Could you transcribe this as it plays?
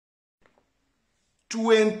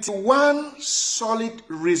21 solid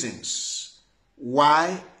reasons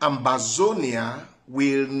why Ambazonia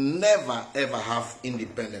will never ever have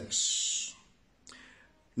independence.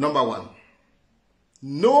 Number 1,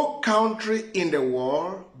 no country in the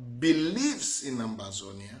world believes in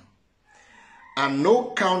Ambazonia, and no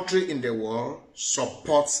country in the world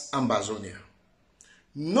supports Ambazonia.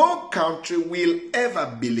 No country will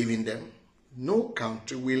ever believe in them. No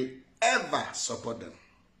country will ever support them.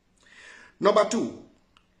 Number 2,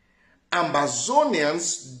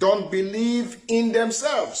 Ambazonians don't believe in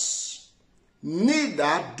themselves.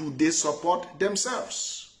 Neither do they support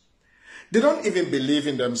themselves. They don't even believe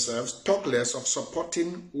in themselves, talk less of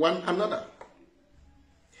supporting one another.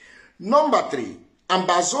 Number 3,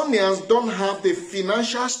 Ambazonians don't have the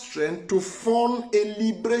financial strength to fund a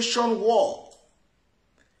liberation war.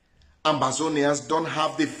 Ambazonians don't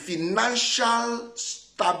have the financial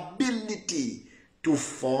stability to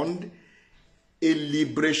fund a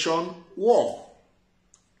liberation war.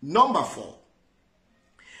 Number 4,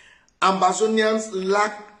 Ambazonians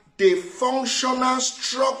lack the functional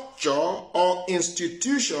structure or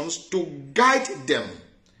institutions to guide them.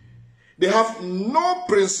 They have no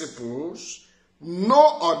principles,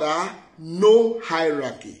 no order, no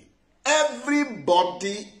hierarchy.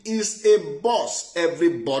 Everybody is a boss.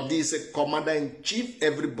 Everybody is a commander-in-chief.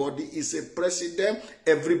 Everybody is a president.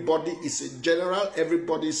 Everybody is a general.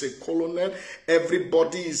 Everybody is a colonel.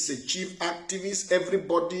 Everybody is a chief activist.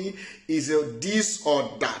 Everybody is a this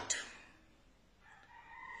or that.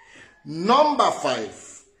 Number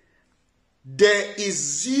 5, there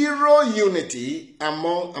is zero unity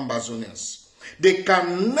among Ambazonians. They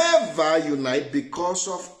can never unite because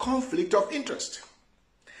of conflict of interest.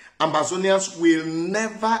 Ambazonians will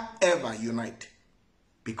never ever unite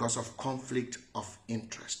because of conflict of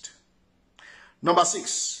interest. Number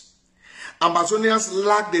 6, Ambazonians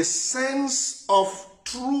lack the sense of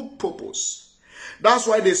true purpose. That's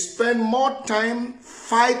why they spend more time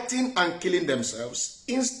fighting and killing themselves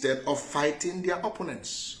instead of fighting their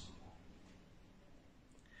opponents.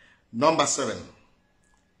 Number 7,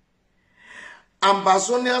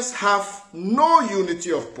 Ambazonians have no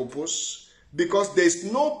unity of purpose because there is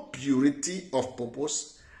no purity of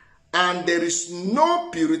purpose, and there is no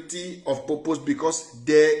purity of purpose because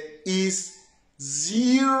there is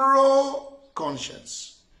zero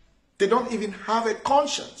conscience. They don't even have a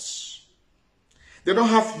conscience. They don't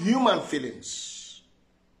have human feelings.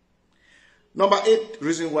 Number 8,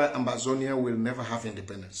 reason why Ambazonia will never have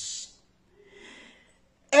independence.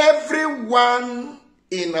 Everyone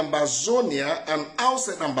in Ambazonia and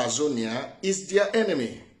outside Ambazonia is their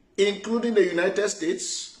enemy, including the United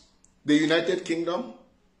States, the United Kingdom,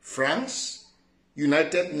 France,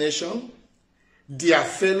 United Nations, their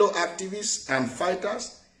fellow activists and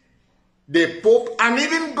fighters, the Pope, and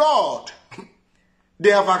even God. They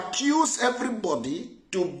have accused everybody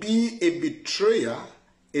to be a betrayer,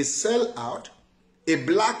 a sellout, a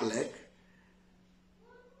blackleg,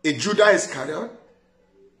 a Judas Iscariot,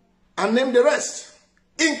 and name the rest,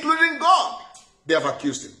 including God. They have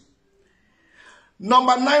accused him.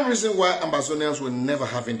 Number 9 reason why Ambazonians will never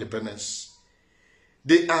have independence.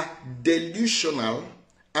 They are delusional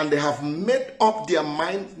and they have made up their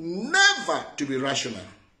mind never to be rational.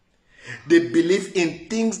 They believe in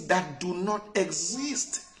things that do not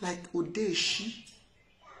exist, like Udeshi.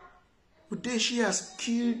 Udeshi has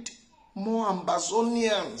killed more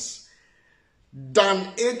Ambazonians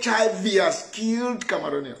than HIV has killed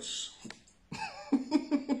Cameroonians.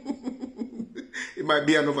 It might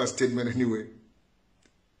be an overstatement anyway.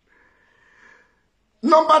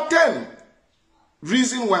 Number 10,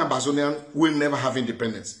 reason why Ambazonians will never have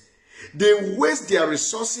independence. They waste their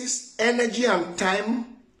resources, energy, and time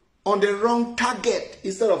on the wrong target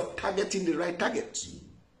instead of targeting the right target.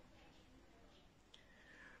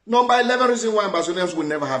 Number 11, reason why Ambazonians will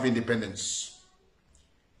never have independence.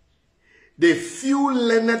 The few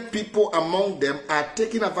learned people among them are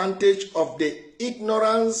taking advantage of the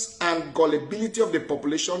ignorance and gullibility of the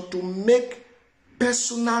population to make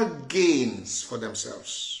personal gains for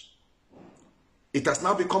themselves. It has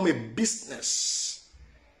now become a business,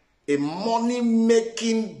 a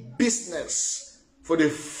money-making business for the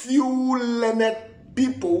few learned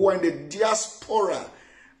people who are in the diaspora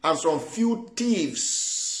and some few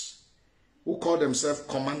thieves who call themselves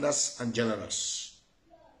commanders and generals.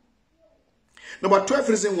 Number 12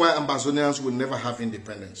 reason why Ambazonians will never have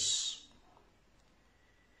independence.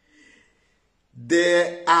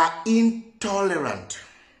 They are intolerant,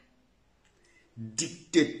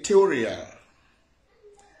 dictatorial,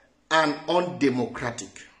 and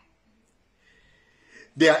undemocratic.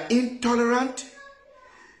 They are intolerant,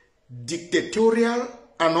 dictatorial,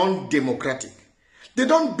 and undemocratic. They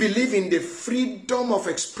don't believe in the freedom of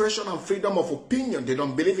expression and freedom of opinion. They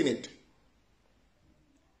don't believe in it.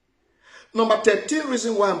 Number 13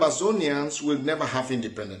 reason why Ambazonians will never have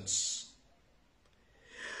independence.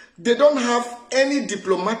 They don't have any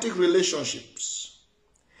diplomatic relationships.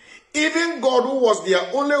 Even God, who was their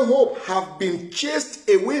only hope, have been chased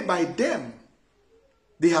away by them.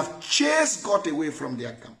 They have chased God away from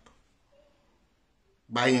their camp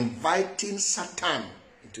by inviting Satan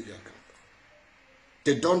into their camp.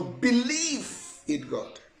 They don't believe in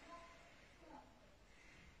God.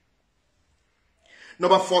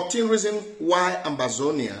 Number 14 reason why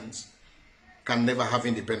Ambazonians can never have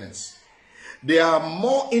independence. They are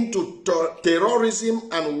more into terrorism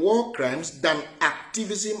and war crimes than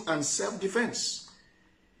activism and self-defense.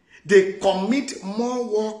 They commit more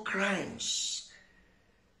war crimes.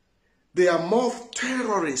 They are more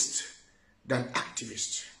terrorists than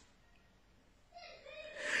activists.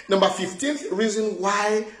 Number 15th reason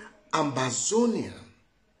why Ambazonia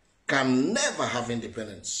can never have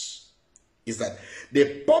independence is that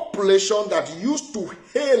the population that used to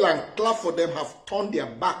hail and clap for them have turned their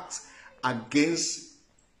backs against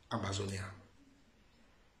Ambazonia.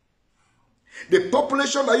 The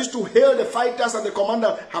population that used to hail the fighters and the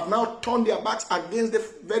commander have now turned their backs against the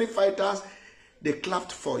very fighters they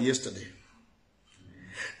clapped for yesterday.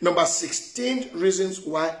 Number 16 reasons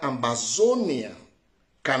why Ambazonia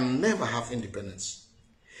can never have independence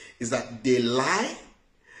is that they lie,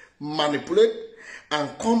 manipulate,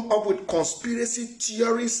 and come up with conspiracy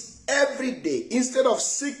theories every day instead of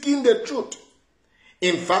seeking the truth.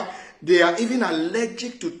 In fact, they are even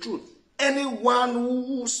allergic to truth. Anyone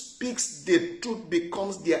who speaks the truth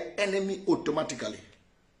becomes their enemy automatically.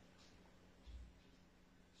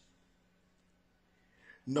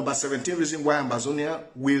 Number 17 reason why Ambazonia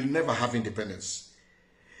will never have independence.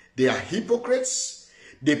 They are hypocrites.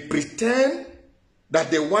 They pretend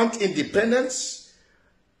that they want independence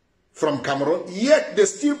from Cameroon, yet they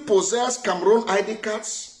still possess Cameroon ID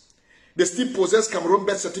cards. They still possess Cameroon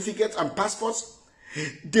birth certificates and passports.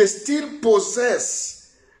 They still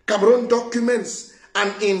possess Cameroon documents,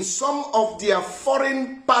 and in some of their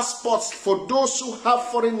foreign passports, for those who have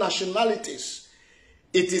foreign nationalities,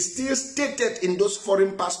 it is still stated in those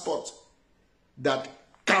foreign passports that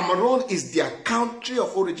Cameroon is their country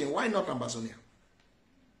of origin. Why not Ambazonia?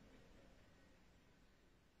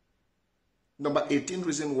 Number 18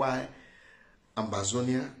 reason why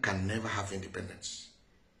Ambazonia can never have independence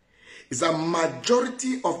is a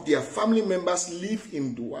majority of their family members live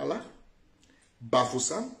in Douala,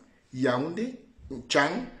 Bafoussam, Yaoundé,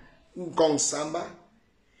 Chang, Nkongho,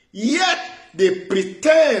 yet they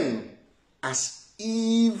pretend as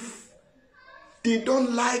if they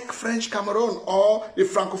don't like French Cameroon or the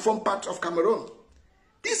Francophone part of Cameroon.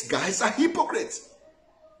 These guys are hypocrites.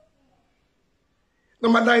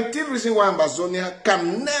 Number 19 reason why Ambazonia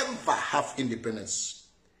can never have independence.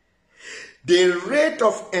 The rate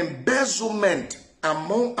of embezzlement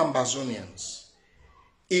among Ambazonians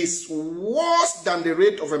is worse than the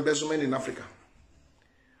rate of embezzlement in Africa.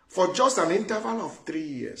 For just an interval of 3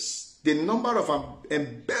 years, the number of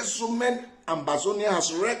embezzlement Ambazonia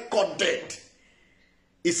has recorded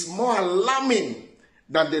is more alarming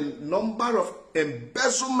than the number of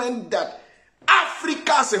embezzlement that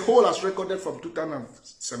Africa as a whole has recorded from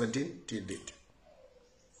 2017 till date.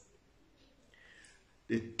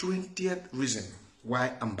 The 20th reason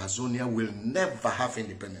why Ambazonia will never have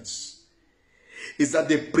independence is that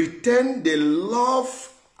they pretend they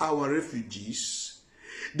love our refugees.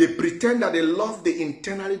 They pretend that they love the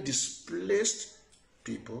internally displaced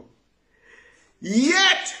people.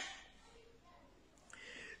 Yet,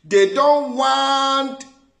 they don't want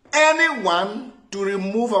anyone to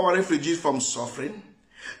remove our refugees from suffering.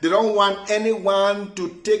 They don't want anyone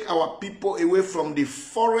to take our people away from the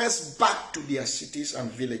forest back to their cities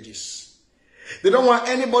and villages. They don't want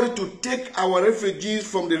anybody to take our refugees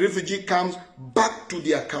from the refugee camps back to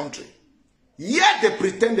their country. Yet they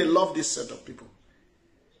pretend they love this set of people.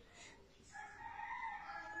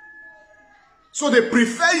 So they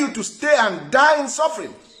prefer you to stay and die in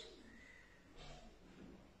suffering.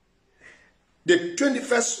 The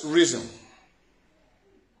 21st reason,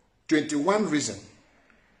 21 reason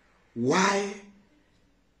why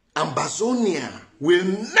Ambazonia will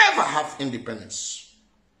never have independence.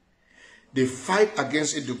 They fight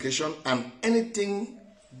against education and anything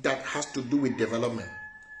that has to do with development.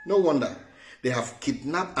 No wonder they have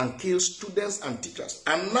kidnapped and killed students and teachers.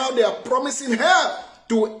 And now they are promising help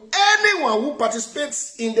to anyone who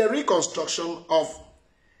participates in the reconstruction of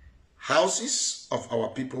houses of our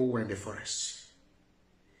people who were in the forest.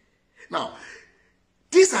 Now,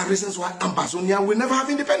 these are reasons why Ambazonia will never have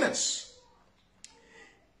independence.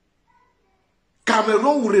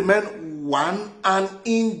 Cameroon will remain one and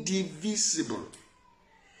indivisible.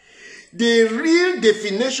 The real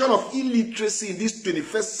definition of illiteracy in this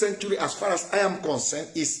 21st century, as far as I am concerned,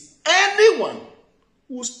 is anyone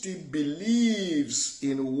who still believes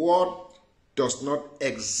in what does not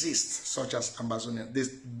exist, such as Ambazonians. They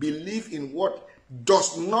believe in what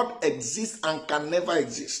does not exist and can never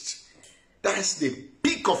exist. That is the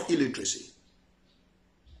peak of illiteracy.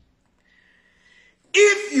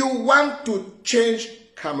 If you want to change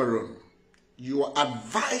Cameroon, you are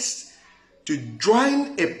advised to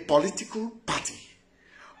join a political party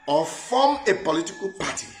or form a political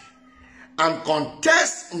party and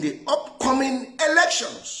contest in the upcoming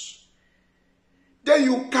elections. Then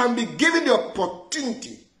you can be given the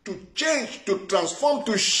opportunity to change, to transform,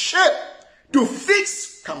 to shape, to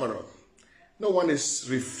fix Cameroon. No one is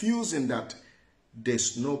refusing that.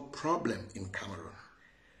 There's no problem in Cameroon.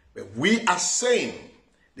 But we are saying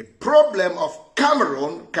the problem of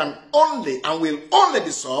Cameroon can only and will only be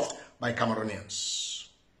solved by Cameroonians.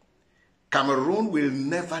 Cameroon will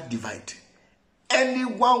never divide.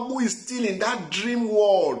 Anyone who is still in that dream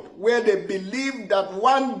world where they believe that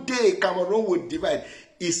one day Cameroon will divide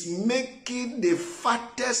is making the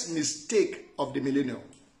fattest mistake of the millennium.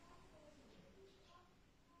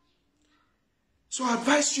 So I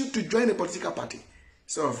advise you to join a political party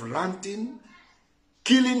instead of ranting,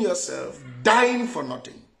 killing yourself, dying for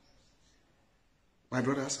nothing. My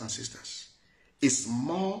brothers and sisters, it's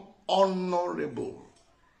more honorable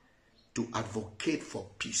to advocate for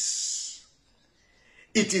peace.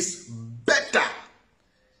 It is better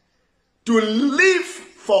to live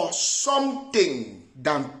for something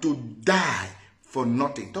than to die for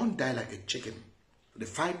nothing. Don't die like a chicken. The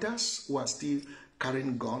fighters who are still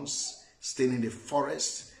carrying guns, staying in the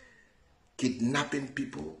forest, kidnapping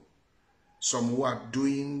people, some who are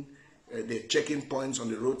doing the checking points on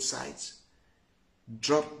the roadsides,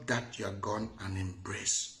 drop that your gun and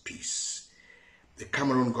embrace peace. The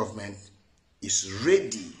Cameroon government is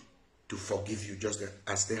ready to forgive you just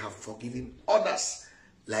as they have forgiven others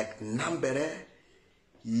like Nambere,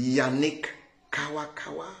 Yannick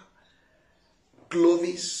Kawakawa,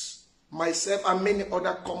 Clovis, myself, and many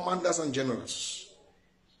other commanders and generals.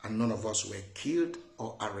 And none of us were killed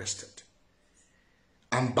or arrested.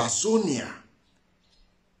 Ambazonia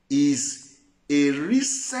is a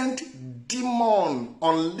recent demon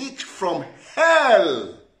unleashed from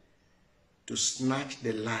hell to snatch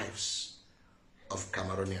the lives of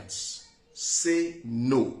Cameroonians. Say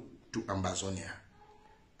no to Ambazonia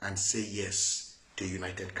and say yes to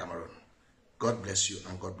United Cameroon. God bless you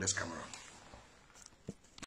and God bless Cameroon.